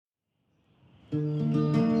I'd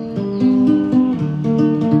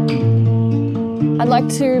like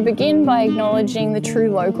to begin by acknowledging the true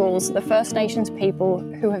locals, the First Nations people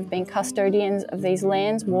who have been custodians of these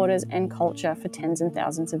lands, waters and culture for tens and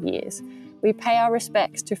thousands of years. We pay our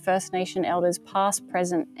respects to First Nation elders past,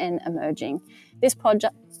 present and emerging. This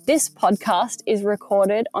podcast is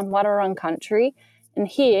recorded on Wadawurrung country, and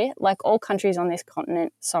here, like all countries on this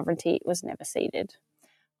continent, sovereignty was never ceded.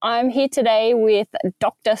 I'm here today with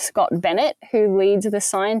Dr. Scott Bennett, who leads the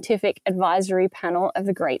scientific advisory panel of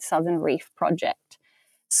the Great Southern Reef project.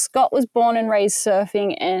 Scott was born and raised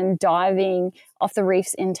surfing and diving off the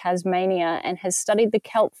reefs in Tasmania and has studied the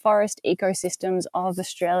kelp forest ecosystems of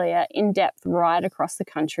Australia in depth right across the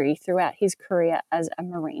country throughout his career as a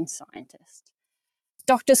marine scientist.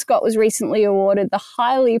 Dr. Scott was recently awarded the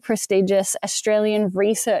highly prestigious Australian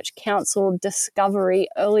Research Council Discovery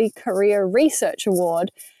Early Career Research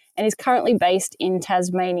Award and is currently based in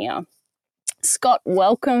Tasmania. Scott,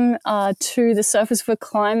 welcome to the Surfers for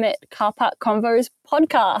Climate Carpark Convos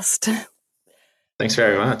podcast. Thanks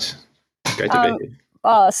very much. Great to be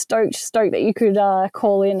here. Stoked that you could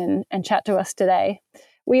call in and chat to us today.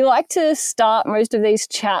 We like to start most of these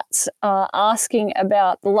chats asking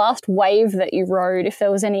about the last wave that you rode, if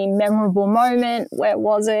there was any memorable moment, where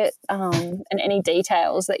was it, and any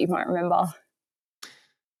details that you might remember.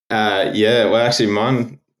 Well, actually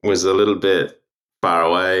mine was a little bit far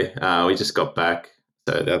away. We just got back.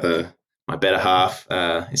 So my better half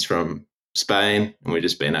is from Spain, and we've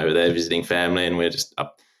just been over there visiting family, and we're just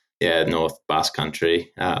up, North Basque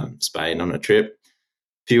Country, Spain on a trip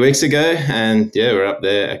a few weeks ago. And we're up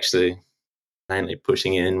there actually mainly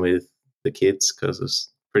pushing in with the kids because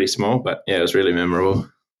it's pretty small, but it was really memorable.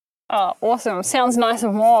 Oh, awesome. Sounds nice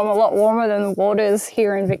and warm, a lot warmer than the waters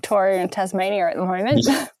here in Victoria and Tasmania at the moment.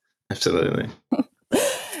 Yeah, absolutely.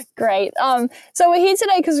 Great. So we're here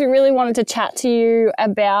today because we really wanted to chat to you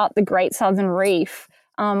about the Great Southern Reef.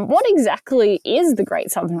 What exactly is the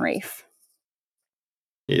Great Southern Reef?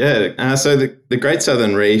 So the Great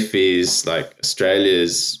Southern Reef is like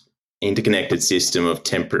Australia's interconnected system of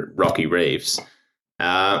temperate rocky reefs.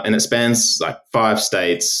 And it spans like 5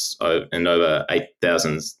 states and over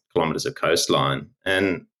 8,000 kilometres of coastline.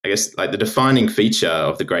 And I guess like the defining feature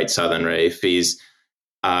of the Great Southern Reef is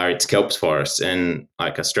its kelp forests. And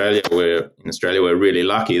like we're really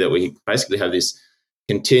lucky that we basically have this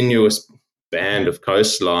continuous band of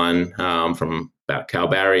coastline from about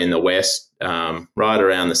Kalbarri in the west, right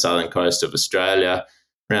around the southern coast of Australia,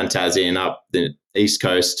 around Tassie and up the east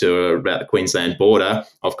coast to about the Queensland border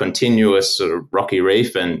of continuous sort of rocky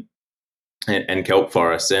reef and kelp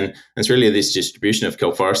forests. And it's really this distribution of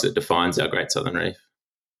kelp forests that defines our Great Southern Reef.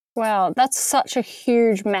 Wow, that's such a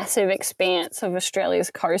huge, massive expanse of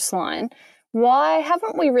Australia's coastline. Why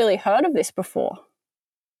haven't we really heard of this before?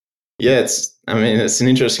 Yeah, it's an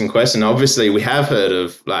interesting question. Obviously, we have heard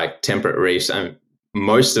of like temperate reefs.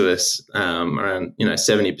 Most of us, around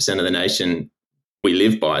 70% of the nation, we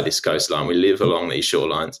live by this coastline. We live along these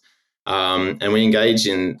shorelines, and we engage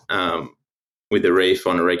in with the reef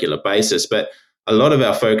on a regular basis. But a lot of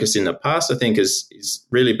our focus in the past, I think, is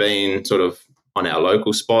really been sort of on our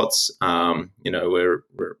local spots. We're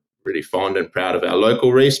really fond and proud of our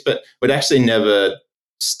local reefs, but we'd actually never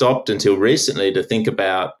stopped until recently to think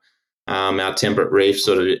about our temperate reef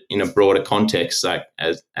sort of in a broader context, like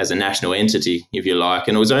as a national entity, if you like.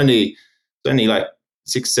 And it was only like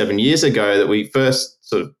 6-7 years ago that we first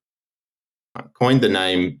sort of coined the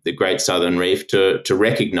name the Great Southern Reef to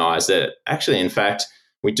recognise that actually, in fact,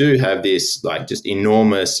 we do have this like just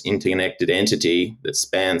enormous interconnected entity that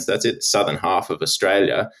spans, that's it, the southern half of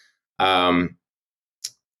Australia. And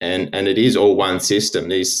it is all one system.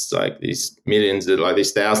 These millions,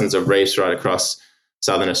 these thousands of reefs right across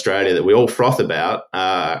southern Australia that we all froth about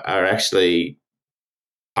are actually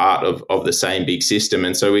part of the same big system.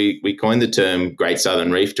 And so we coined the term Great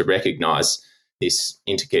Southern Reef to recognise this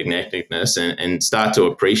interconnectedness and start to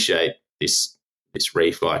appreciate this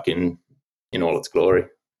reef like in all its glory.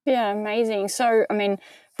 Yeah, amazing. So,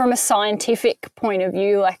 from a scientific point of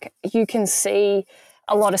view, like you can see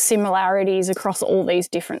a lot of similarities across all these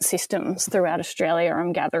different systems throughout Australia,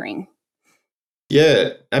 I'm gathering.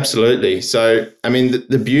 Yeah, absolutely. So,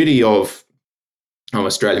 the beauty of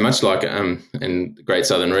Australia, much like in the Great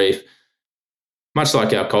Southern Reef, much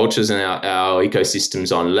like our cultures and our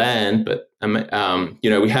ecosystems on land, but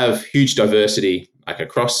we have huge diversity like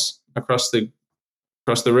across the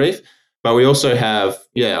reef, but we also have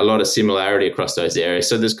a lot of similarity across those areas.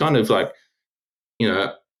 So there's kind of like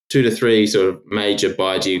 2 to 3 sort of major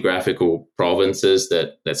biogeographical provinces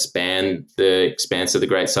that span the expanse of the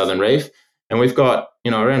Great Southern Reef. And we've got,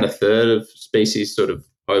 around a third of species sort of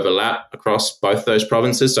overlap across both those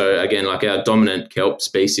provinces. So again, like our dominant kelp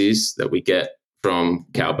species that we get from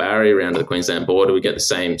Kalbarri around to the Queensland border, we get the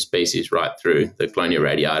same species right through the Colonia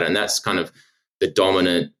radiata, and that's kind of the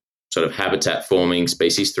dominant sort of habitat forming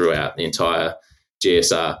species throughout the entire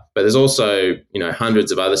GSR. But there's also,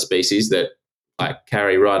 hundreds of other species that like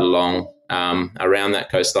carry right along around that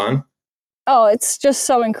coastline. Oh, it's just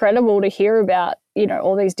so incredible to hear about,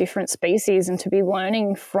 all these different species and to be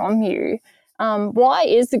learning from you. Why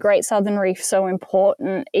is the Great Southern Reef so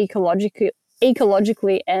important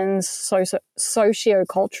ecologically and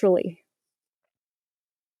socioculturally?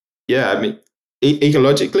 Yeah, I mean,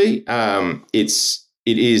 ecologically,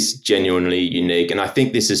 it is genuinely unique, and I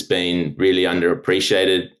think this has been really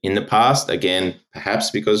underappreciated in the past. Again,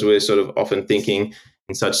 perhaps because we're sort of often thinking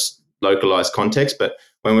in such localized context, but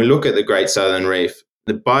when we look at the Great Southern Reef,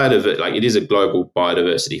 the biodiversity, like it is a global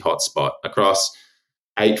biodiversity hotspot across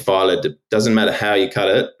 8 phyla. It doesn't matter how you cut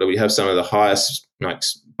it, but we have some of the highest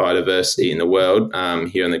biodiversity in the world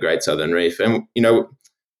here in the Great Southern Reef. And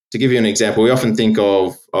to give you an example, we often think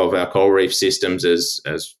of our coral reef systems as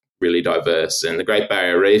really diverse, and the Great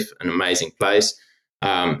Barrier Reef, an amazing place,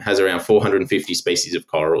 has around 450 species of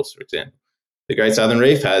corals, for example. The Great Southern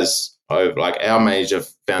Reef has our major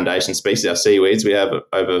foundation species, our seaweeds. We have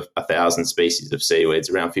over 1,000 species of seaweeds,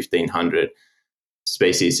 around 1,500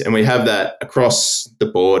 species, and we have that across the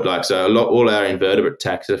board. All our invertebrate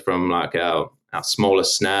taxa, from like our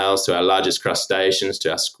smallest snails to our largest crustaceans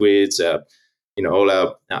to our squids, all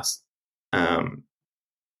our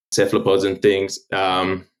cephalopods and things,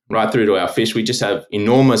 right through to our fish. We just have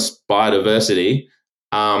enormous biodiversity.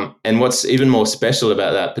 And what's even more special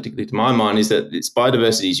about that, particularly to my mind, is that its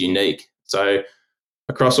biodiversity is unique. So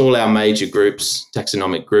across all our major groups,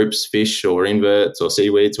 taxonomic groups, fish or inverts or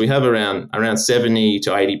seaweeds, we have around 70 to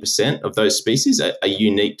 80% of those species are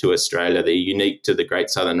unique to Australia. They're unique to the Great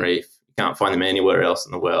Southern Reef. You can't find them anywhere else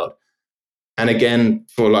in the world. And again,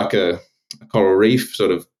 for like a coral reef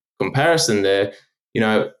sort of comparison there,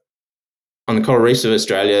 on the coral reefs of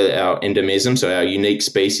Australia, our endemism, so our unique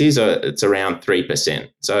species, it's around 3%.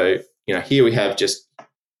 So, here we have just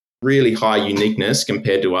really high uniqueness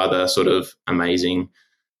compared to other sort of amazing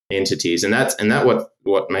entities. And that's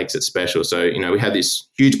what makes it special. So, we have this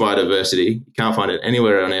huge biodiversity. You can't find it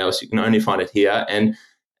anywhere else. You can only find it here. And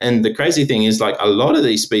the crazy thing is, like, a lot of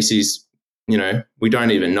these species, we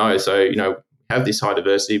don't even know. So, have this high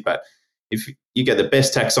diversity, but if you get the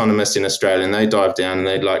best taxonomists in Australia and they dive down and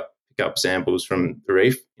they'd like pick up samples from the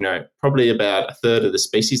reef, probably about a third of the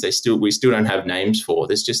species we still don't have names for.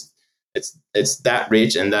 There's just it's that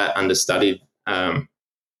rich and that understudied around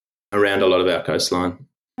a lot of our coastline.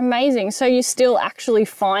 Amazing. So you're still actually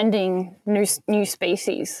finding new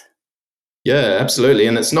species? Yeah, absolutely.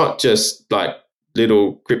 And it's not just like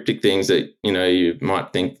little cryptic things that you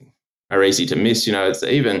might think are easy to miss. It's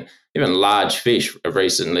even large fish of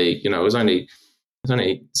recently. It was only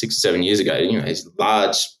 6 or 7 years ago. These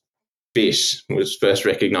large fish was first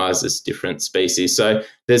recognised as different species. So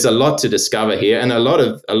there's a lot to discover here, and a lot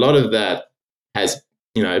of that has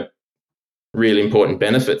really important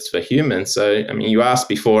benefits for humans. So I mean, you asked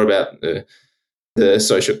before about the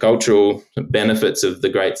social cultural benefits of the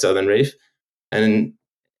Great Southern Reef, and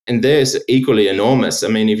there's equally enormous. I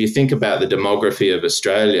mean, if you think about the demography of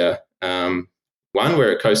Australia, one,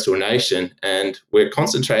 we're a coastal nation and we're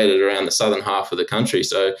concentrated around the southern half of the country.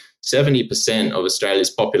 So 70% of Australia's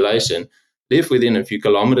population live within a few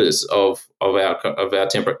kilometres of our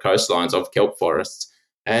temperate coastlines, of kelp forests.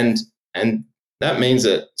 And that means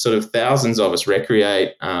that sort of thousands of us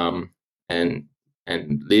recreate and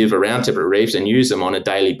live around temperate reefs and use them on a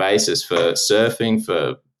daily basis for surfing,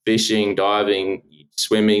 for fishing, diving,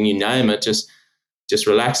 swimming, you name it, just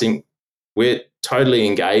relaxing. We're totally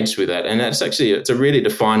engaged with that. And it's a really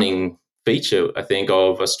defining feature, I think,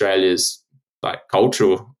 of Australia's like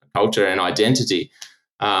culture and identity.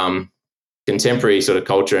 Contemporary sort of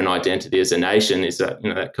culture and identity as a nation is that,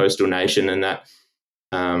 that coastal nation and that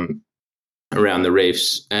around the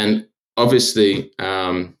reefs. And obviously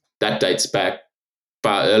that dates back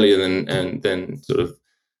far earlier than sort of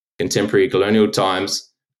contemporary colonial times.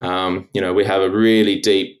 We have a really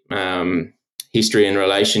deep history and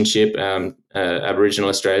relationship. Aboriginal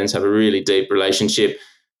Australians have a really deep relationship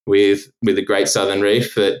with the Great Southern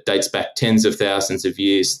Reef that dates back tens of thousands of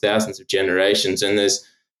years, thousands of generations, and there's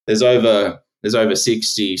over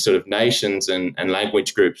 60 sort of nations and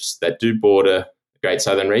language groups that do border the Great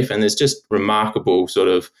Southern Reef, and there's just remarkable sort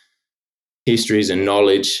of histories and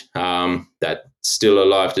knowledge that's still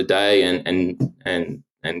alive today, and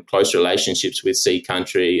close relationships with sea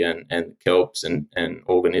country and kelps and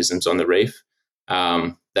organisms on the reef.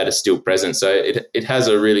 that are still present. So it has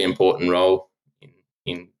a really important role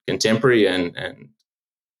in contemporary and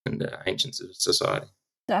ancient society.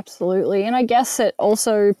 Absolutely. And I guess it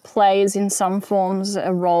also plays in some forms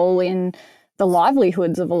a role in the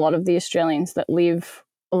livelihoods of a lot of the Australians that live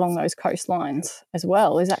along those coastlines as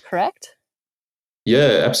well. Is that correct?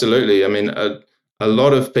 Yeah, absolutely. I mean, a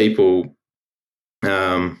lot of people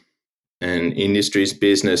and industries,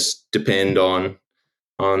 business depend on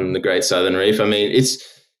the Great Southern Reef. I mean,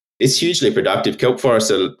 it's hugely productive. Kelp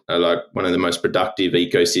forests are like one of the most productive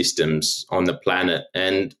ecosystems on the planet,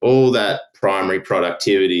 and all that primary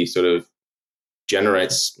productivity sort of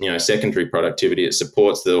generates, secondary productivity. It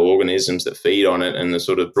supports the organisms that feed on it and the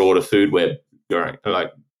sort of broader food web going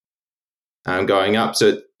up.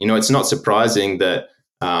 So, it's not surprising that,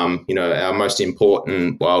 our most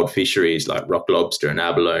important wild fisheries like rock lobster and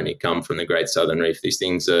abalone come from the Great Southern Reef. These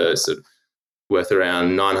things are sort of worth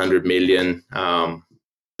around $900 million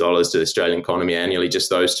dollars to the Australian economy annually, just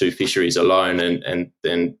those two fisheries alone. And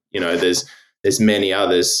then, there's many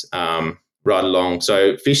others right along.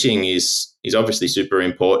 So fishing is obviously super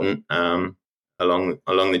important along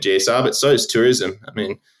the GSR, but so is tourism. I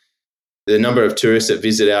mean, the number of tourists that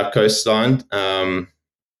visit our coastline, I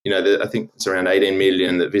think it's around 18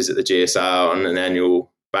 million that visit the GSR on an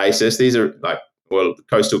annual basis. These are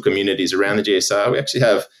coastal communities around the GSR. We actually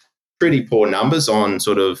have pretty poor numbers on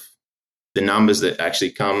sort of the numbers that actually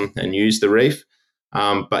come and use the reef.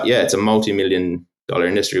 But yeah, it's a multi-million-dollar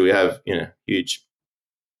industry. We have,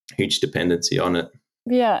 huge dependency on it.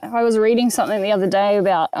 Yeah, I was reading something the other day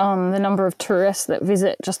about the number of tourists that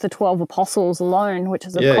visit just the 12 Apostles alone, which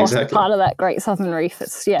is, of course, exactly. Part of that Great Southern Reef.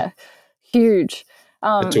 It's, huge.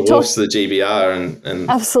 It dwarfs the GBR and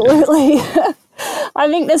absolutely. Yeah. I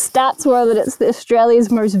think the stats were that it's Australia's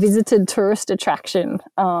most visited tourist attraction,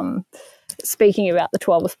 speaking about the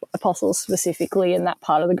 12 Apostles specifically in that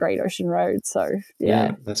part of the Great Ocean Road. So,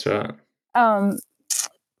 yeah that's right.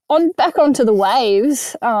 Back onto the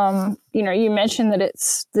waves, you mentioned that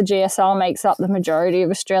it's the GSR makes up the majority of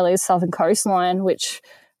Australia's southern coastline, which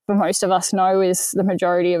for most of us know is the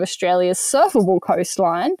majority of Australia's surfable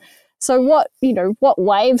coastline. So what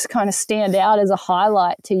waves kind of stand out as a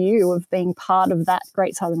highlight to you of being part of that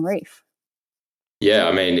Great Southern Reef? Yeah,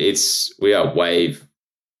 I mean, we are wave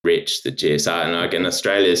rich, the GSR, and again,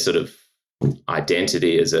 Australia's sort of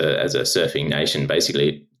identity as a surfing nation,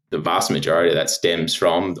 basically the vast majority of that stems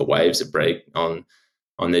from the waves that break on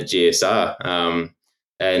the GSR.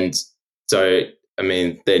 And so, I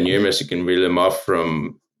mean, they're numerous. You can reel them off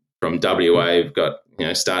from WA. We've got,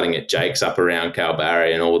 starting at Jake's up around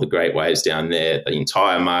Kalbarri and all the great waves down there, the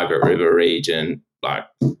entire Margaret River region, like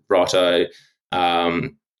Roto,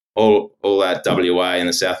 all that WA and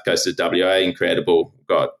the south coast of WA, incredible. We've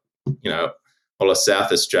got, all of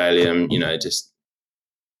South Australia, just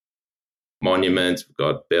monuments. We've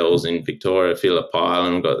got Bells in Victoria, Phillip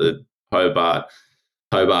Island. We've got the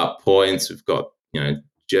Hobart Points. We've got,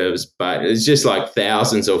 Jervis Bay. It's just like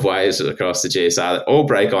thousands of waves across the GSR that all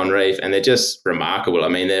break on reef, and they're just remarkable. I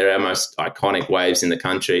mean, they're our most iconic waves in the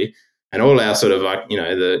country, and all our sort of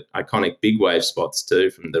the iconic big wave spots too,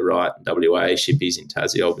 from the right WA, Shippies in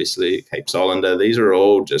Tassie, obviously, Cape Solander. These are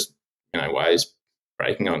all just waves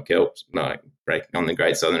breaking on kelp, breaking on the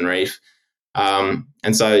Great Southern Reef,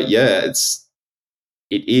 and so it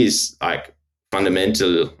is like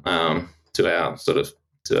fundamental to our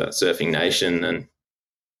surfing nation, and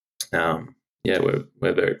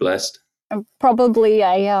we're very blessed. And probably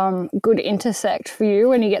a good intersect for you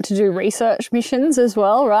when you get to do research missions as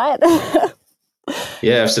well, right?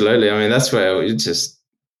 Yeah, absolutely. I mean, that's where we just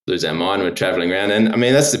lose our mind when we're traveling around, and I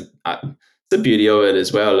mean that's the beauty of it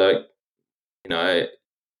as well. Like,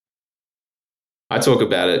 I talk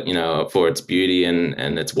about it, for its beauty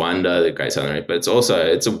and its wonder, the Great Southern Reef, but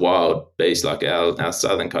it's a wild beast. Like our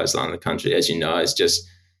southern coastline of the country, as you know, is just,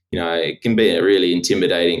 it can be a really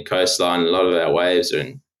intimidating coastline. A lot of our waves are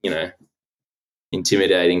in,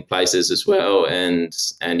 intimidating places as well. And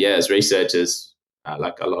as researchers,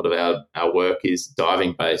 like a lot of our work is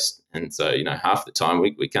diving based. And so, half the time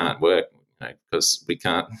we can't work, because we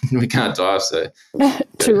can't dive. So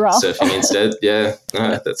too rough. Surfing instead. Yeah,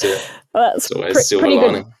 no, that's it. Well, that's always silver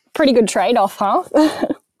lining. Pretty good trade-off, huh?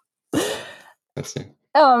 That's it.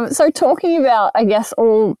 So talking about, I guess,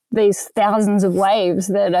 all these thousands of waves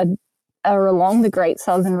that are along the Great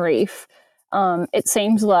Southern Reef, it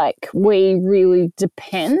seems like we really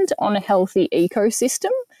depend on a healthy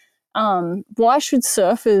ecosystem. Why should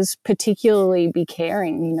surfers particularly be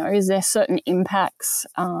caring? Is there certain impacts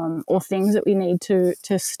or things that we need to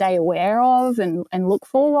stay aware of and look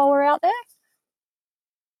for while we're out there?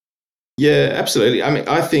 Yeah, absolutely. I mean,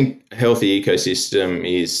 I think a healthy ecosystem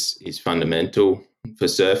is fundamental for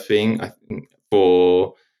surfing. I think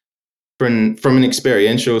from an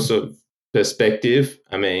experiential sort of perspective,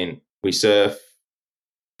 I mean, we surf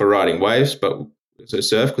for riding waves, but also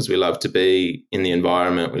surf because we love to be in the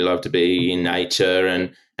environment. We love to be in nature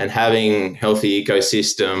and having healthy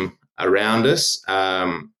ecosystem around us.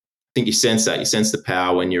 I think you sense that. You sense the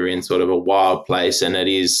power when you're in sort of a wild place and it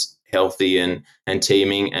is healthy and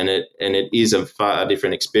teeming, and it is a far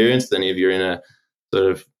different experience than if you're in a sort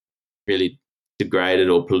of really degraded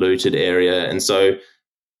or polluted area. And so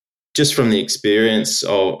just from the experience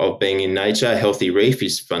of being in nature, a healthy reef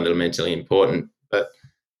is fundamentally important. But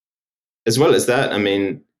as well as that, I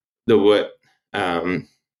mean, the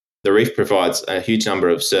the reef provides a huge number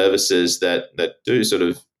of services that do sort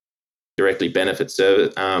of directly benefit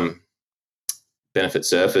surfers,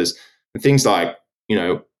 and things like, you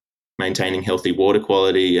know, maintaining healthy water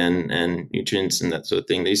quality and nutrients and that sort of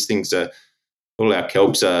thing. These things are, all our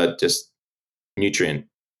kelps are just nutrient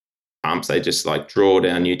pumps. They just like draw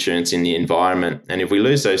down nutrients in the environment, and if we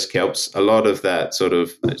lose those kelps, a lot of that sort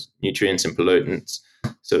of those nutrients and pollutants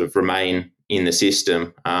sort of remain in the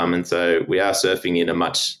system, and so we are surfing in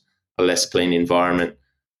a less clean environment.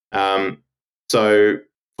 So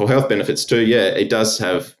for health benefits too, yeah, it does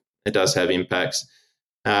have impacts.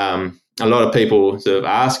 A lot of people sort of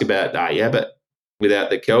ask about, yeah, but without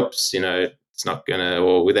the kelps, you know, it's not gonna,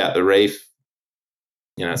 or without the reef,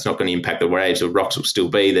 you know, it's not going to impact the waves. The rocks will still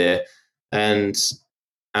be there, and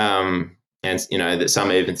you know that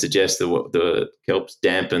some even suggest that the kelps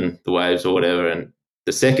dampen the waves or whatever. And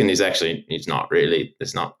the second is not really.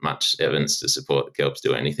 There's not much evidence to support the kelps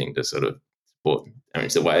do anything to sort of support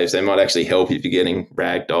damage the waves. They might actually help if you're getting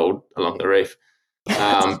ragdolled along the reef.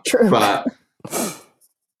 True.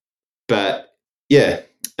 But yeah,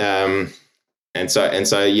 and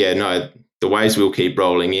so yeah, no, the waves will keep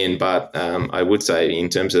rolling in, but I would say in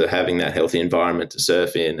terms of having that healthy environment to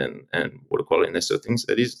surf in and water quality and those sort of things,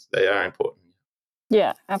 they are important.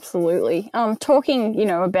 Yeah, absolutely. Talking, you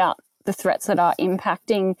know, about the threats that are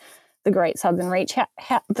impacting the Great Southern Reef,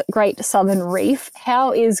 the Great Southern Reef,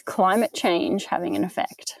 how is climate change having an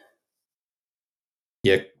effect?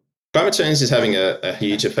 Yeah, climate change is having a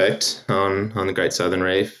huge effect on the Great Southern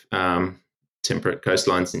Reef, temperate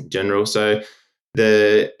coastlines in general. So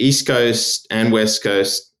the east coast and west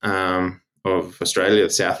coast of Australia, the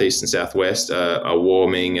southeast and southwest, are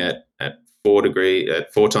warming at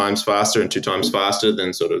 4 times faster and 2 times faster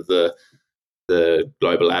than sort of the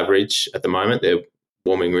global average at the moment. They're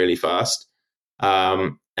warming really fast,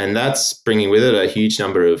 and that's bringing with it a huge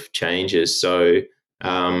number of changes. So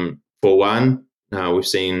for one, we've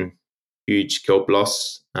seen huge kelp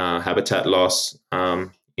loss, habitat loss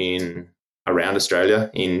in around Australia.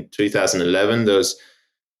 In 2011, there was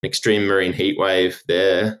an extreme marine heat wave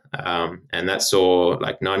there, and that saw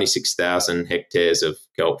like 96,000 hectares of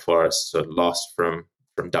kelp forest sort of lost from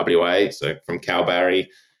WA, so from Kalbarri,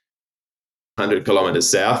 100 kilometres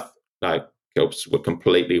south. Like kelps were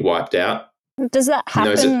completely wiped out. Does that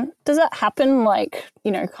happen? Does that happen like,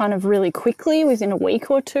 you know, kind of really quickly within a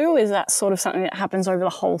week or two? Is that sort of something that happens over the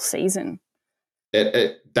whole season?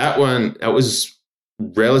 That was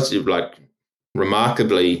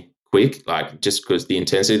remarkably quick, like just because the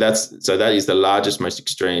intensity. That is the largest, most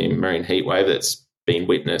extreme marine heat wave that's been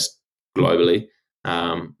witnessed globally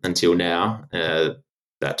until now.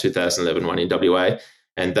 That 2011 one in WA,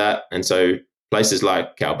 and so places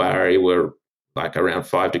like Kalbarri were like around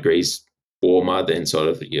 5 degrees warmer than sort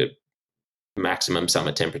of your maximum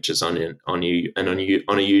summer temperatures on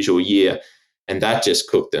a usual year, and that just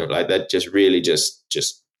cooked them. Like that just really just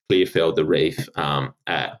clear felled the reef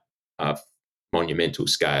at a monumental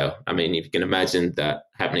scale. I mean, if you can imagine that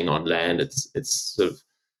happening on land, it's sort of,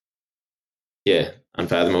 yeah,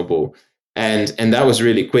 unfathomable. And that was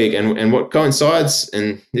really quick. And what coincides,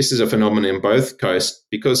 and this is a phenomenon in both coasts,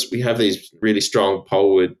 because we have these really strong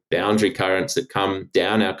poleward boundary currents that come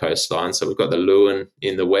down our coastline. So we've got the Lewin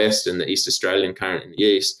in the west and the East Australian current in the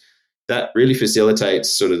east. That really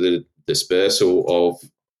facilitates sort of the dispersal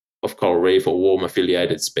of coral reef or warm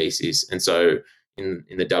affiliated species. And so in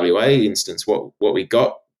the WA instance, what we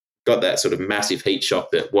got that sort of massive heat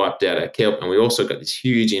shock that wiped out our kelp, and we also got this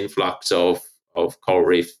huge influx of coral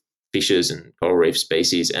reef fishes and coral reef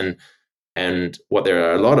species, and what there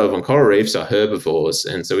are a lot of on coral reefs are herbivores,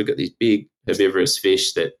 and so we've got these big herbivorous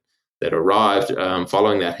fish that arrived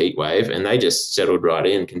following that heat wave, and they just settled right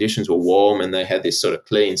in. Conditions were warm, and they had this sort of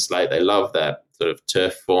clean slate. They love that sort of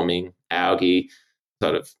turf forming algae,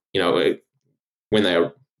 sort of, you know,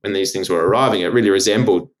 when these things were arriving, it really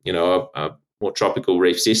resembled, you know, a more tropical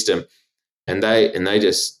reef system, and they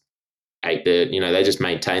just ate they just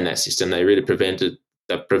maintained that system. They really prevented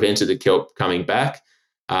the kelp coming back,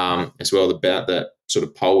 as well. About that sort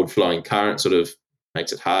of poleward flowing current sort of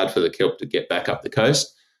makes it hard for the kelp to get back up the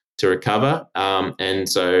coast to recover. And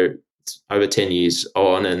so it's over 10 years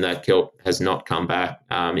on, and that kelp has not come back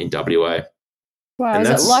in WA. Wow, And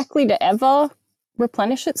is it likely to ever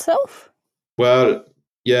replenish itself? Well,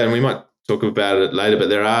 yeah, and we might talk about it later, but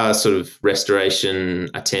there are sort of restoration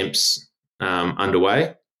attempts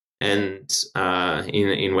underway, and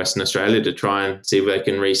in Western Australia to try and see if they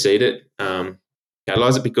can reseed it,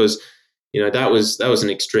 catalyse it, because that was an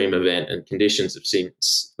extreme event, and conditions have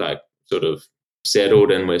since sort of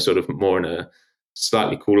settled, and we're sort of more in a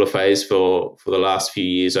slightly cooler phase for the last few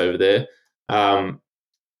years over there.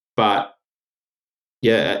 But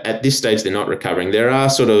yeah, at this stage they're not recovering. There are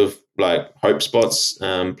sort of like hope spots,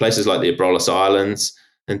 places like the Abrolhos Islands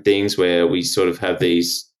and things where we sort of have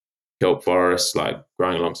these kelp forests like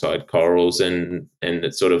growing alongside corals, and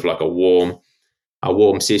it's sort of like a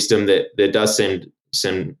warm system that there does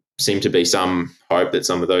seem to be some hope that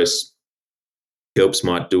some of those kelps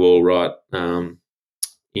might do all right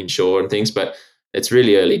inshore and things, but it's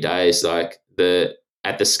really early days. Like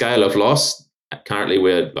at the scale of loss currently,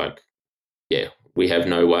 we're like, yeah, we have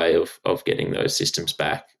no way of getting those systems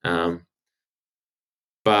back.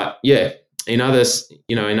 But yeah, in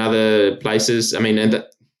other places, I mean, and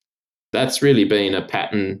that's really been a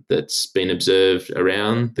pattern that's been observed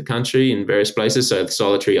around the country in various places. So the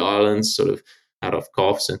Solitary Islands, sort of out off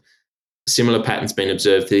Coffs, and similar patterns been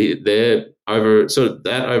observed there over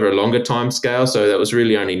a longer time scale. So that was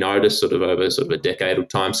really only noticed sort of over sort of a decadal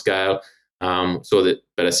time scale.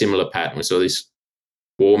 But a similar pattern. We saw this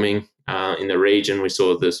warming in the region. We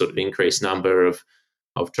saw the sort of increased number of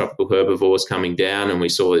tropical herbivores coming down, and we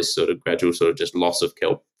saw this sort of gradual sort of just loss of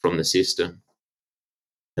kelp from the system.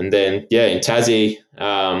 And then, yeah, in Tassie,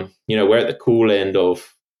 we're at the cool end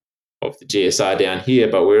of the GSR down here,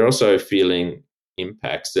 but we're also feeling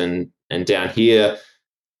impacts. And down here,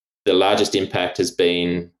 the largest impact has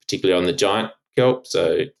been particularly on the giant kelp.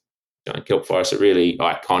 So giant kelp forests are really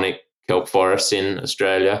iconic kelp forests in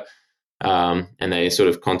Australia. And they sort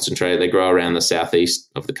of concentrate, they grow around the southeast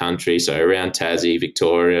of the country, so around Tassie,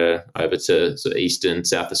 Victoria, over to sort of eastern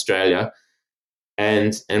South Australia.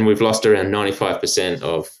 And we've lost around 95%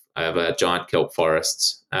 of our giant kelp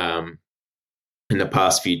forests in the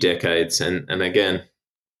past few decades. And again,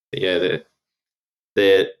 yeah,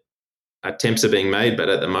 the attempts are being made, but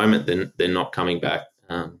at the moment they're not coming back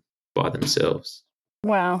by themselves.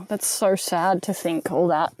 Wow, that's so sad to think all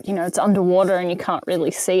that. It's underwater and you can't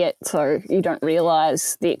really see it, so you don't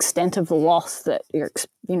realise the extent of the loss that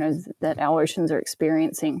that our oceans are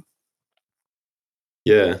experiencing.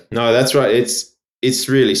 Yeah, no, that's right. It's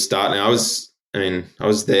really startling. I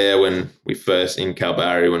was there when we first in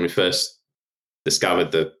Kalbarri, when we first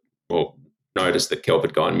discovered noticed that kelp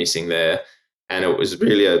had gone missing there, and it was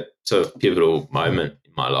really a sort of pivotal moment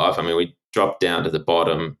in my life. I mean, we dropped down to the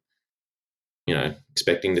bottom,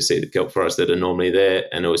 expecting to see the kelp forests that are normally there,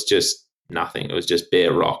 and it was just nothing. It was just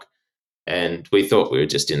bare rock, and we thought we were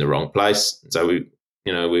just in the wrong place. So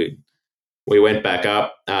we went back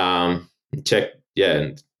up, and checked,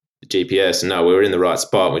 and the GPS, and no, we were in the right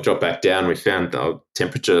spot. We dropped back down. We found our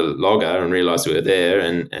temperature logger and realised we were there,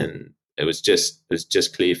 and it was just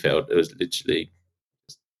Clearfield. It was literally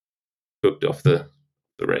cooked off the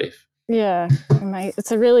reef. Yeah, mate,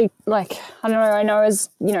 it's a really, I know as,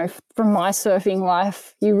 from my surfing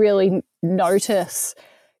life, you really notice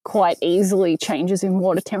quite easily changes in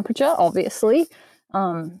water temperature, obviously.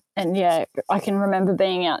 And yeah, I can remember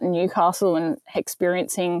being out in Newcastle and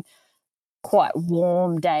experiencing quite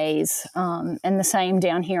warm days. And the same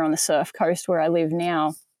down here on the surf coast where I live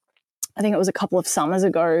now. I think it was a couple of summers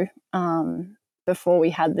ago, before we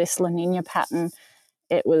had this La Nina pattern.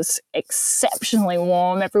 It was exceptionally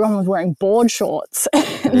warm. Everyone was wearing board shorts.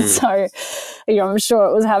 And so, I'm sure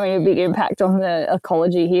it was having a big impact on the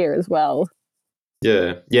ecology here as well.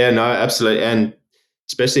 Yeah, no, absolutely. And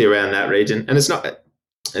especially around that region. And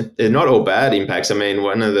they're not all bad impacts. I mean,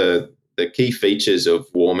 one of the key features of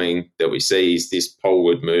warming that we see is this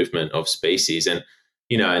poleward movement of species. And,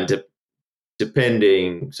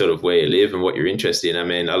 depending sort of where you live and what you're interested in, I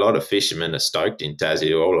mean, a lot of fishermen are stoked in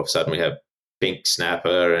Tassie. All of a sudden we have pink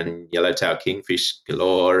snapper and yellowtail kingfish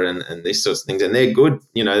galore and these sorts of things. And they're good,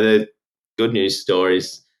 they're good news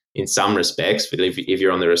stories in some respects if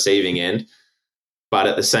you're on the receiving end. But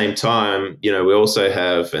at the same time, we also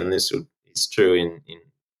have, and this is true in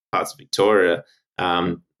parts of Victoria, we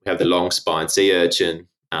have the long spine sea urchin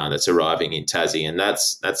that's arriving in Tassie. And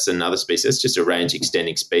that's another species. It's just a range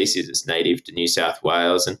extending species. It's native to New South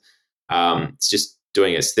Wales. And it's just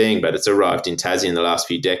doing its thing, but it's arrived in Tassie in the last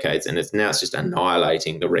few decades, and it's just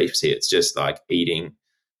annihilating the reefs here. It's just like eating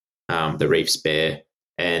the reefs bare,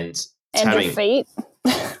 and it's and your feet.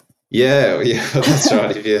 Yeah, that's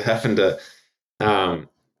right. If you happen to,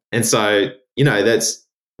 and so that's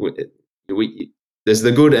there's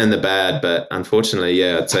the good and the bad, but unfortunately,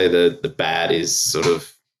 yeah, I'd say the bad is sort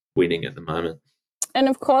of winning at the moment. And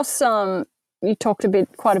of course, you talked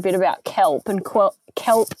quite a bit about kelp, and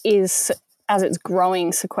kelp is, as it's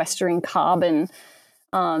growing, sequestering carbon.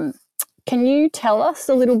 Can you tell us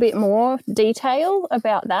a little bit more detail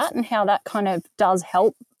about that and how that kind of does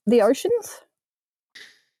help the oceans?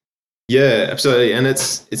 Yeah, absolutely, and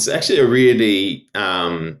it's actually a really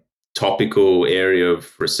topical area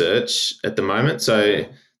of research at the moment. So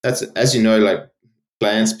that's, as you know, like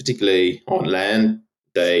plants, particularly on land,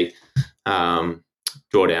 they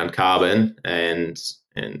draw down carbon and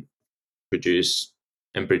produce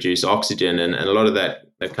oxygen, and a lot of that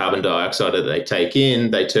carbon dioxide that they take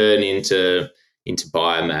in, they turn into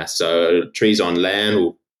biomass. So trees on land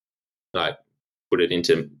will like turn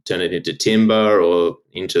it into timber or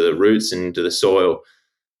into the roots and into the soil.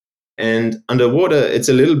 And underwater, it's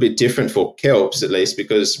a little bit different for kelps, at least,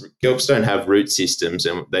 because kelps don't have root systems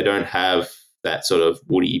and they don't have that sort of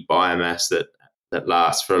woody biomass that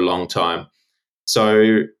lasts for a long time.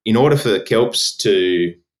 So in order for the kelps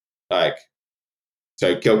to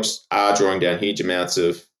kelps are drawing down huge amounts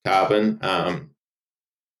of carbon from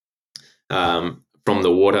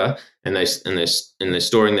the water, and they're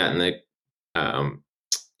storing that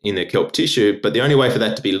in the kelp tissue. But the only way for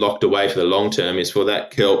that to be locked away for the long term is for that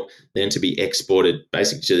kelp then to be exported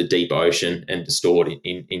basically to the deep ocean and stored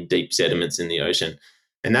in deep sediments in the ocean.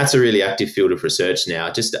 And that's a really active field of research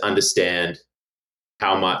now, just to understand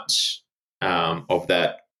how much of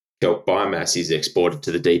that kelp biomass is exported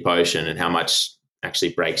to the deep ocean and how much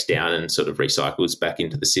actually breaks down and sort of recycles back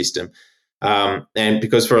into the system. And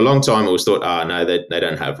because for a long time it was thought, no, they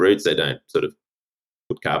don't have roots, they don't sort of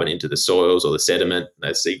put carbon into the soils or the sediment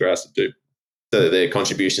as seagrass do. So their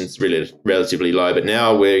contribution is really relatively low. But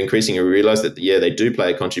now we're increasingly realize that, they do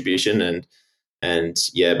play a contribution, and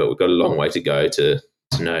but we've got a long way to go to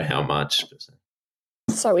know how much.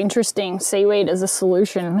 So interesting. Seaweed as a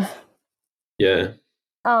solution. Yeah.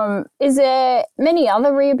 Is there many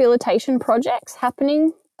other rehabilitation projects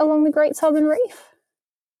happening along the Great Southern Reef?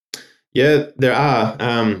 Yeah, there are.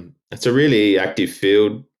 It's a really active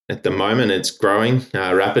field at the moment. It's growing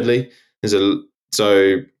rapidly.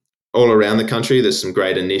 So all around the country, there's some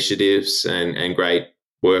great initiatives and great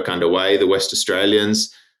work underway. The West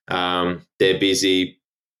Australians, they're busy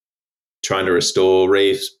trying to restore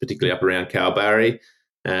reefs, particularly up around Kalbarri.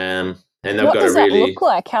 And they've what got does a really. That look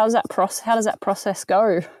like? How does that process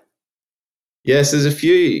go? Yes, there's a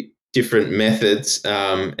few different methods,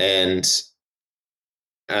 and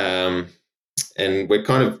we're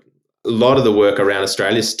kind of, a lot of the work around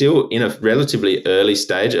Australia is still in a relatively early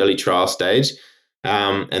trial stage.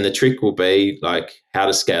 And the trick will be like how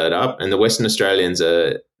to scale it up. And the Western Australians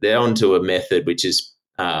they're onto a method which is,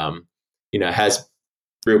 has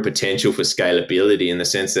real potential for scalability, in the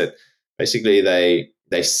sense that basically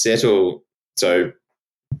they settle. So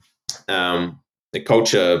the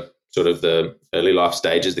culture, sort of the early life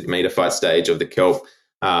stages, the gametophyte stage of the kelp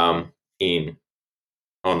on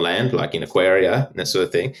land, like in aquaria and that sort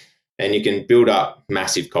of thing. And you can build up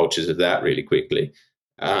massive cultures of that really quickly.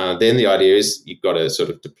 Then the idea is you've got to sort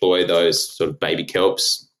of deploy those sort of baby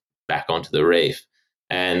kelps back onto the reef.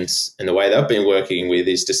 And the way they've been working with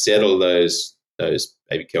is to settle those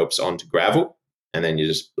baby kelps onto gravel, and then you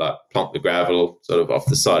just like plonk the gravel sort of off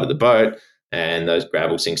the side of the boat, and those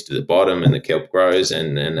gravel sinks to the bottom, and the kelp grows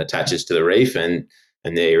and attaches to the reef, and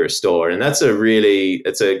there you restore. And that's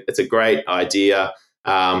it's a great idea,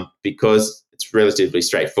 because it's relatively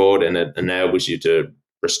straightforward and it enables you to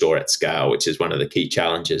restore at scale, which is one of the key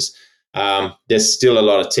challenges. There's still a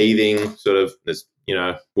lot of teething, there's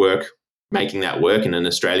work making that work in an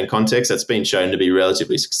Australian context. That's been shown to be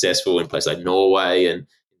relatively successful in places like Norway and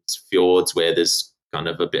fjords where there's kind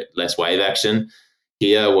of a bit less wave action.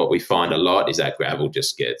 Here, what we find a lot is that gravel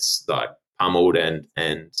just gets like pummeled, and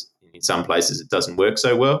in some places it doesn't work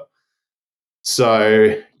so well.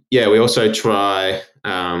 So yeah, we also try,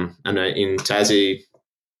 I know in Tassie.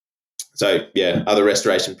 So yeah, other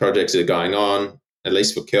restoration projects that are going on, at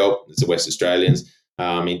least for kelp, it's the West Australians.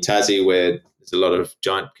 In Tassie, where there's a lot of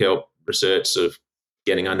giant kelp research sort of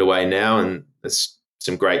getting underway now, and there's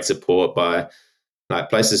some great support by like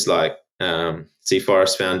places like Sea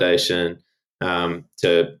Forest Foundation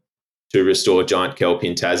to restore giant kelp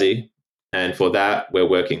in Tassie. And for that, we're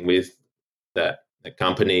working with the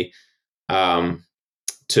company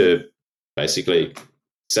to basically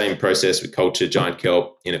same process. We culture giant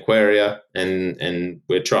kelp in aquaria, and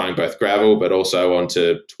we're trying both gravel but also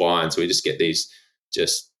onto twine. So we just get these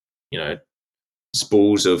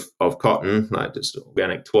spools of cotton, like just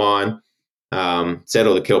organic twine, set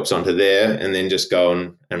all the kelps onto there, and then just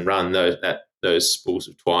go and run those spools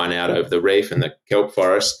of twine out over the reef, and the kelp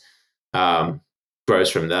forest grows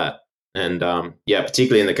from that. And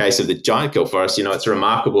particularly in the case of the giant kelp forest, it's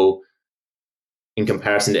remarkable in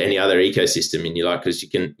comparison to any other ecosystem in your life, because you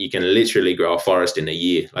can literally grow a forest in a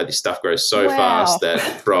year. Like, this stuff grows so fast that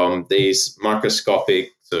from these microscopic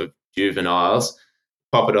sort of juveniles,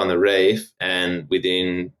 pop it on the reef, and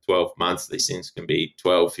within 12 months these things can be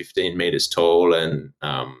 12, 15 meters tall, and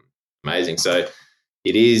amazing. So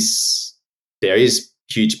there is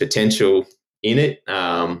huge potential in it,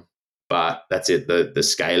 but that's it. The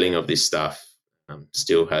scaling of this stuff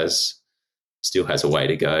still has a way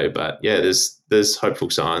to go. But yeah, there's hopeful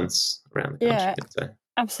signs around the country. Yeah,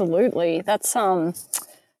 absolutely. That's I don't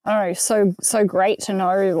know, so great to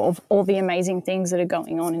know of all the amazing things that are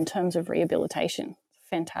going on in terms of rehabilitation.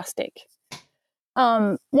 Fantastic.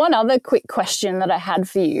 One other quick question that I had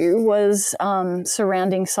for you was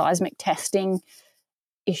surrounding seismic testing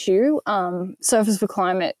issue. Surface for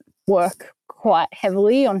Climate work quite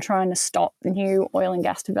heavily on trying to stop the new oil and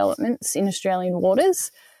gas developments in Australian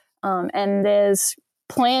waters. And there's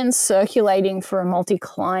plans circulating for a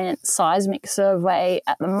multi-client seismic survey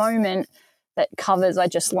at the moment that covers, I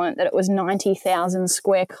just learnt that it was 90,000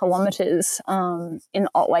 square kilometres in the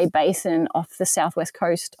Otway Basin off the southwest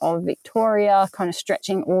coast of Victoria, kind of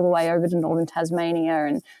stretching all the way over to northern Tasmania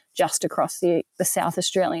and just across the South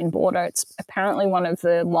Australian border. It's apparently one of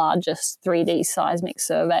the largest 3D seismic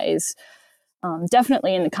surveys,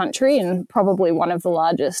 definitely in the country, and probably one of the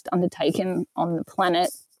largest undertaken on the planet.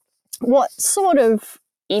 What sort of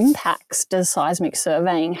impacts does seismic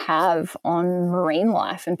surveying have on marine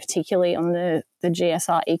life, and particularly on the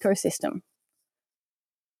GSR ecosystem?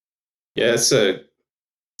 Yeah, it's a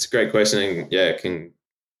great question, and yeah,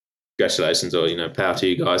 congratulations, or power to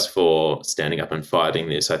you guys for standing up and fighting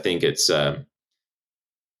this. I think it's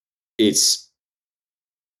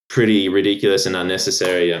pretty ridiculous and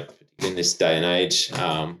unnecessary in this day and age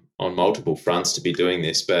on multiple fronts to be doing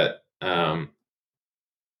this, but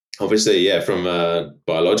obviously, yeah, from a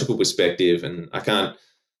biological perspective, and I can't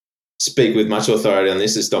speak with much authority on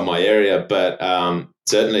this, it's not my area, but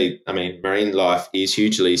certainly, I mean, marine life is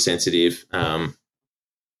hugely sensitive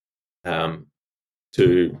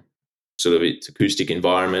to sort of its acoustic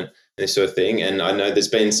environment and this sort of thing. And I know there's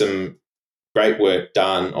been some great work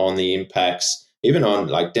done on the impacts, even on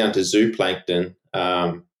like down to zooplankton.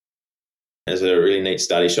 There's a really neat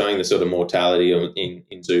study showing the sort of mortality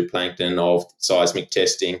in zooplankton of seismic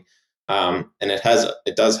testing, and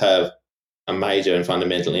it does have a major and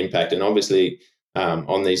fundamental impact, and obviously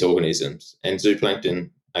on these organisms. And zooplankton,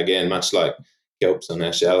 again, much like kelps on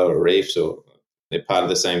our shallower reefs, or they're part of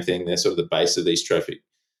the same thing. They're sort of the base of these trophic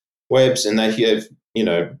webs, and they have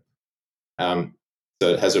so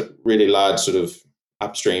it has a really large sort of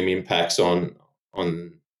upstream impacts on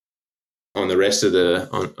the rest of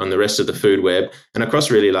the food web, and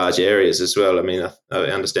across really large areas as well. I mean, I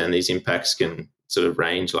understand these impacts can sort of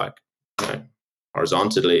range like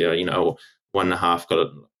horizontally, or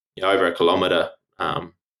 1.5 over a kilometre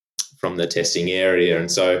from the testing area,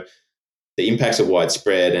 and so the impacts are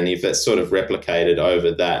widespread. And if it's sort of replicated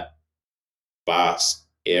over that vast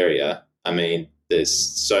area, I mean, there's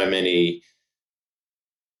so many.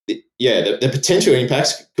 The potential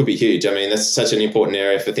impacts could be huge. I mean, that's such an important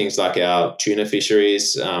area for things like our tuna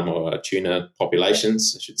fisheries, or our tuna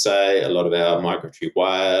populations, I should say, a lot of our migratory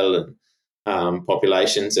whale and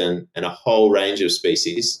populations, and a whole range of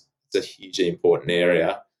species. It's a hugely important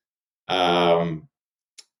area.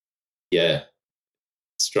 It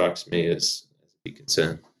strikes me as a big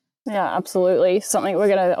concern. Yeah, absolutely. Something we're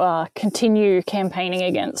going to continue campaigning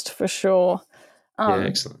against for sure.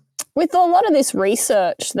 Excellent. With a lot of this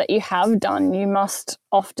research that you have done, you must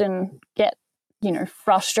often get,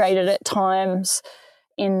 frustrated at times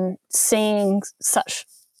in seeing such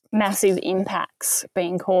massive impacts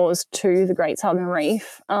being caused to the Great Southern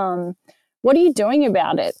Reef. What are you doing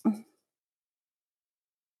about it?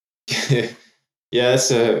 Yeah, that's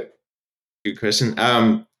a good question.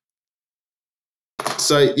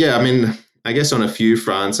 So, yeah, I mean, I guess on a few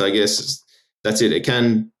fronts, I guess that's it.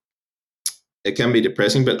 It can be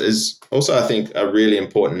depressing, but there's also, I think, a really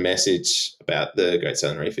important message about the Great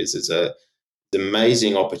Southern Reef is there's an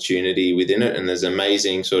amazing opportunity within it, and there's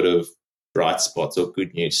amazing sort of bright spots or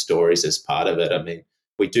good news stories as part of it. I mean,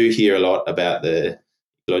 we do hear a lot about the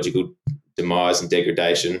ecological demise and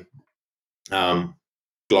degradation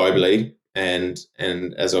globally, and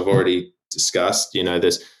as I've already discussed,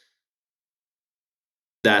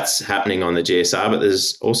 that's happening on the GSR, but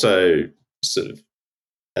there's also sort of,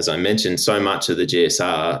 as I mentioned, so much of the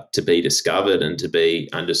GSR to be discovered and to be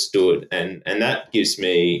understood, and that gives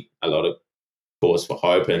me a lot of cause for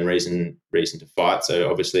hope and reason to fight. So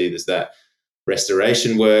obviously there's that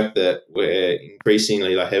restoration work that we're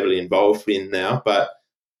increasingly heavily involved in now, but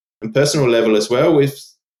on personal level as well,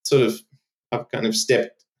 I've kind of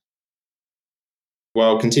stepped,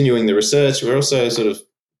 while continuing the research, we're also sort of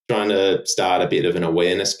trying to start a bit of an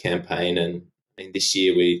awareness campaign, and this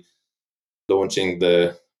year we launching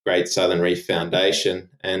the Great Southern Reef Foundation,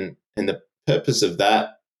 and the purpose of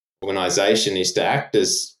that organisation is to act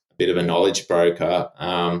as a bit of a knowledge broker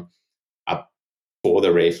up for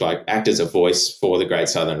the reef, act as a voice for the Great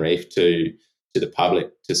Southern Reef to the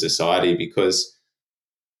public, to society, because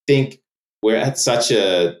I think we're at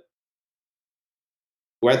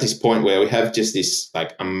this point where we have just this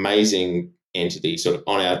amazing entity sort of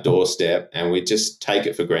on our doorstep, and we just take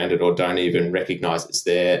it for granted or don't even recognize it's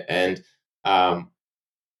there. And for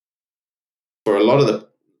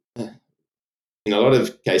in a lot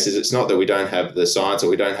of cases, it's not that we don't have the science or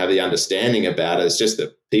we don't have the understanding about it. It's just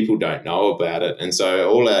that people don't know about it. And so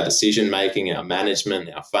all our decision making, our management,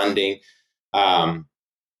 our funding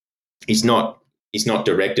is not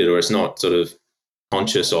directed, or it's not sort of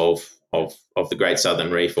conscious of the Great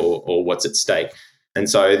Southern Reef or what's at stake. And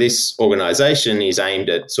so this organisation is aimed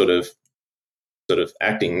at sort of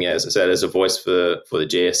acting, as I said, as a voice for the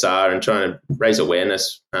GSR and trying to raise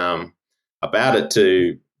awareness about it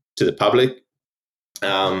to the public,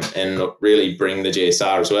 and really bring the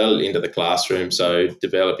GSR as well into the classroom. So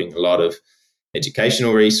developing a lot of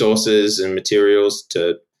educational resources and materials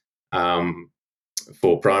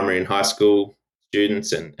for primary and high school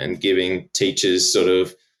students, and giving teachers sort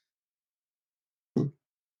of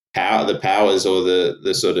the powers or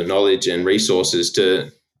the sort of knowledge and resources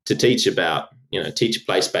to teach about, teach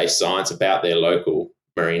place-based science about their local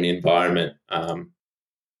marine environment,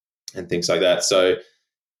 and things like that. So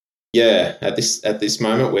yeah, at this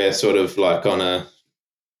moment we're sort of on a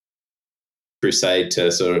crusade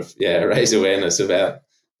to sort of raise awareness about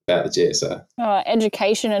the GSR.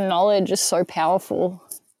 Education and knowledge is so powerful.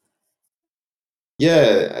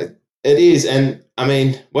 Yeah, it is. And I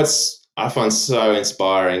mean, what's I find so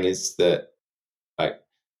inspiring is that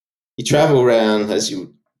you travel around, as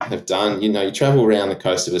you have done, you travel around the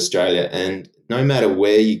coast of Australia, and no matter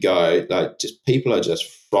where you go, just people are just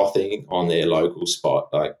frothing on their local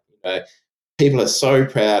spot. People are so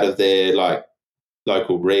proud of their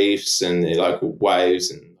local reefs and their local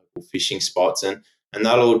waves and local fishing spots, and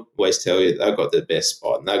they'll always tell you they've got the best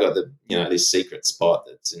spot, and they've got the this secret spot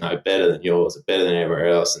that's better than yours or better than everywhere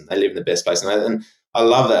else, and they live in the best place. And I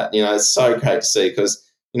love that. It's so great to see, because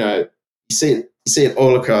you see it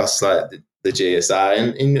all across the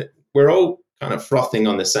GSR, and we're all kind of frothing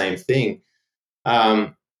on the same thing.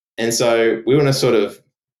 And so we want to sort of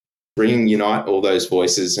unite all those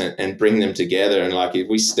voices and bring them together. And if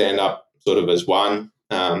we stand up sort of as one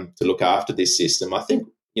to look after this system, I think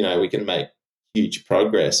we can make huge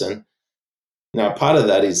progress. And part of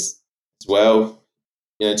that is as well,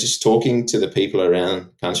 just talking to the people around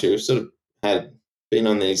the country. We've sort of had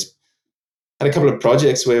a couple of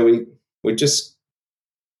projects where we're just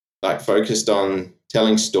focused on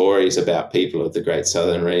telling stories about people of the Great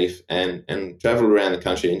Southern Reef, and travel around the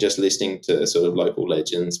country and just listening to sort of local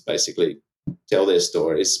legends basically tell their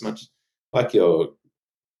stories, much like your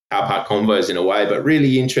Carpark convos in a way, but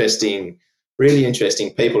really interesting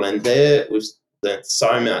people. And there we've learned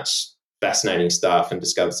so much fascinating stuff and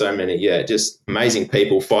discovered so many, just amazing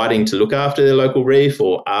people fighting to look after their local reef,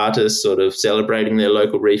 or artists sort of celebrating their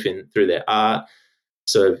local reef through their art,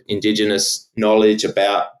 sort of Indigenous knowledge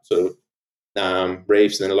about sort of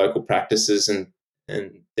reefs and the local practices and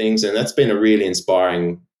things. And that's been a really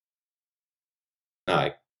inspiring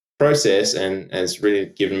process, and it's really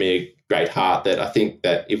given me a great heart that I think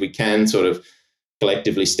that if we can sort of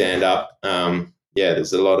collectively stand up,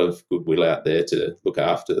 there's a lot of goodwill out there to look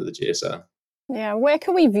after the GSR. Yeah, where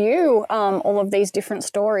can we view all of these different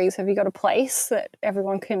stories? Have you got a place that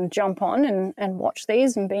everyone can jump on and watch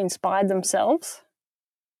these and be inspired themselves?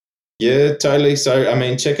 Yeah, totally. So, I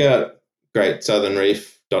mean, check out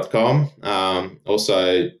greatsouthernreef.com.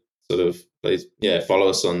 Also, sort of, please, follow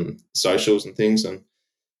us on socials and things on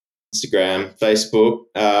Instagram, Facebook.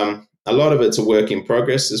 A lot of it's a work in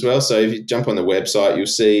progress as well. So if you jump on the website, you'll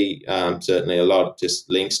see certainly a lot of just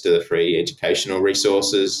links to the free educational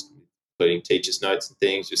resources, including teachers' notes and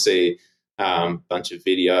things. You'll see a bunch of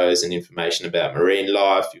videos and information about marine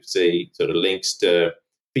life. You'll see sort of links to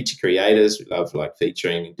feature creators. We love like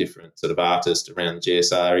featuring different sort of artists around the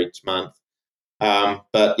GSR each month.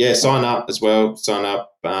 But yeah, sign up as well. Sign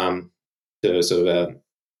up to sort of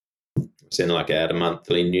send like out a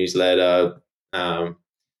monthly newsletter, sort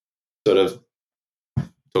of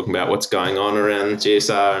talking about what's going on around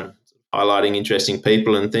GSR and highlighting interesting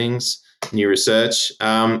people and things, new research.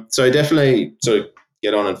 So definitely sort of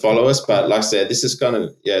get on and follow us. But like I said, this is kind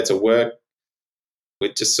of, it's a work.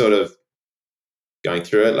 We're just sort of going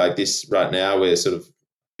through it like this right now. We're sort of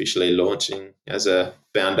officially launching as a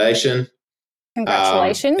foundation.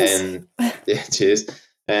 Congratulations. And yeah, cheers.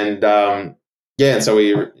 And and so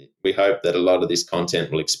we hope that a lot of this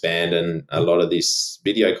content will expand, and a lot of this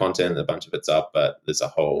video content, a bunch of it's up, but there's a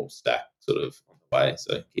whole stack sort of on the way.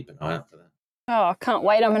 So keep an eye out for that. Oh, I can't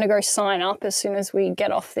wait. I'm going to go sign up as soon as we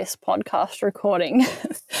get off this podcast recording.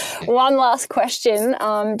 One last question.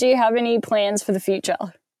 Do you have any plans for the future?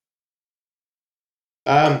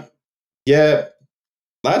 Yeah,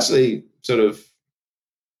 largely sort of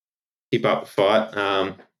keep up the fight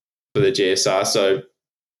for the GSR. So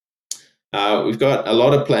we've got a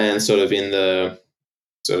lot of plans sort of in the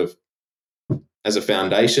sort of as a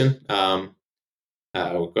foundation.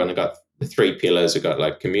 We've kind of got the three pillars. We've got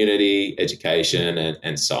like community, education,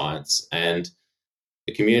 and science. And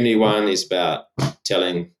the community one is about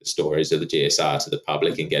telling the stories of the GSR to the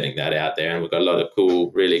public and getting that out there. And we've got a lot of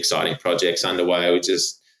cool, really exciting projects underway. We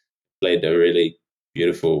just played a really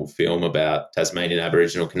beautiful film about Tasmanian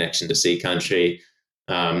Aboriginal connection to sea country.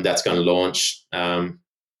 That's going to launch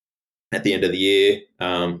at the end of the year.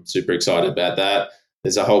 Super excited about that.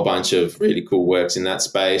 There's a whole bunch of really cool works in that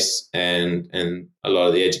space, and a lot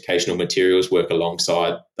of the educational materials work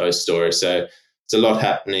alongside those stories. So it's a lot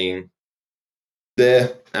happening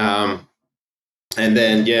there. And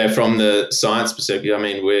then, from the science perspective, I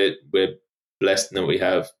mean, we're blessed in that we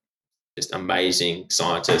have just amazing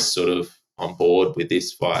scientists sort of on board with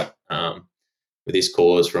this fight, with this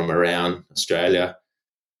cause from around Australia.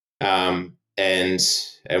 And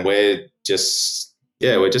we're just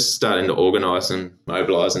starting to organise and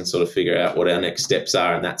mobilise and sort of figure out what our next steps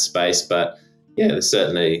are in that space. But there's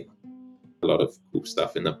certainly a lot of cool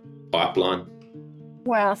stuff in the pipeline.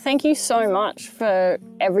 Wow, thank you so much for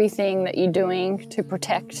everything that you're doing to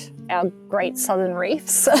protect our Great Southern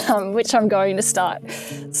Reefs, which I'm going to start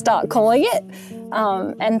calling it.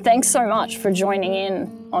 And thanks so much for joining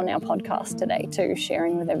in on our podcast today too,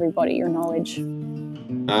 sharing with everybody your knowledge.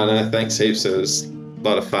 No, thanks heaps. It was a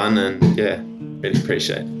lot of fun, and really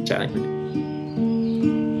appreciate chatting with you.